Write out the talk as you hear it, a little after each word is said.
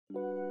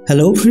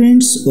Hello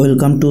friends,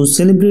 welcome to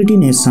Celebrity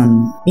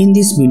Nation. In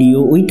this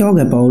video, we talk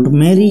about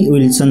Mary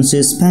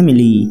Wilson's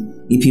family.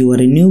 If you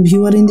are a new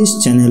viewer in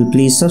this channel,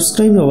 please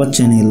subscribe our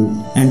channel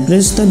and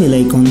press the bell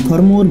icon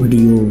for more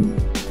video.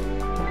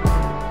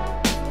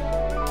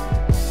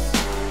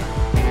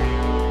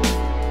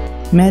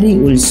 Mary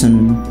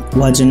Wilson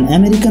was an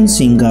American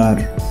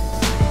singer.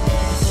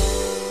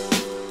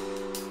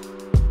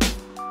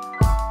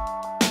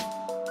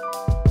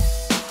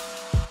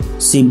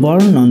 She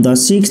born on the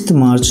 6th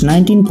March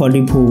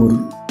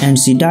 1944 and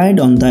she died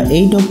on the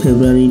 8th of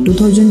February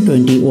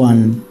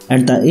 2021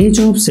 at the age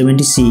of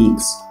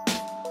 76.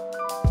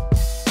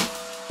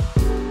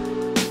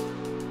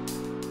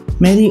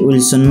 Mary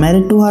Wilson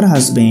married to her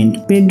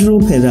husband Pedro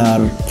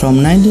Ferrer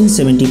from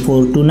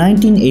 1974 to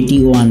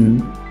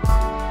 1981.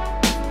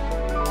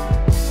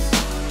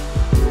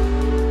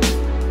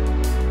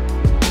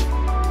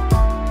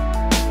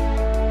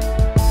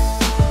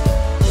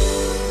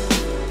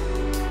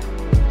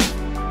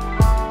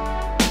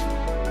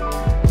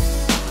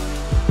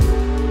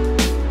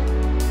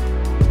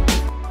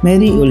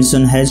 Mary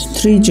Wilson has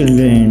 3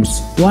 children,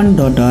 1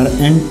 daughter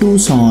and 2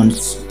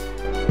 sons.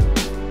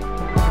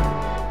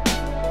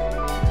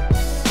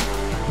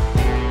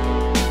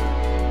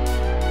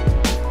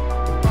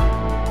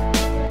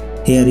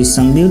 Here is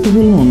some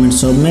beautiful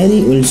moments of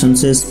Mary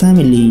Wilson's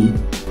family.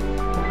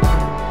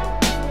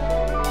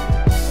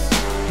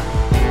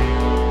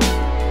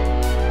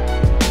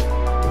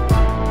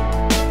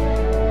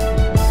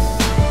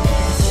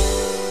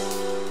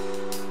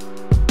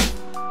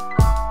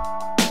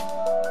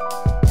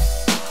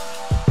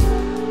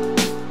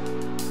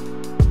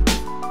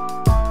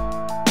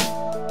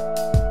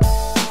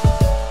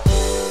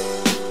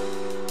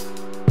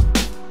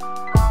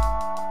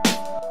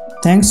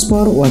 Thanks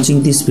for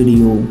watching this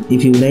video.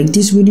 If you like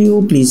this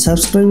video, please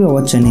subscribe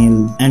our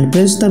channel and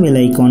press the bell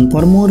icon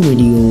for more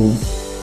video.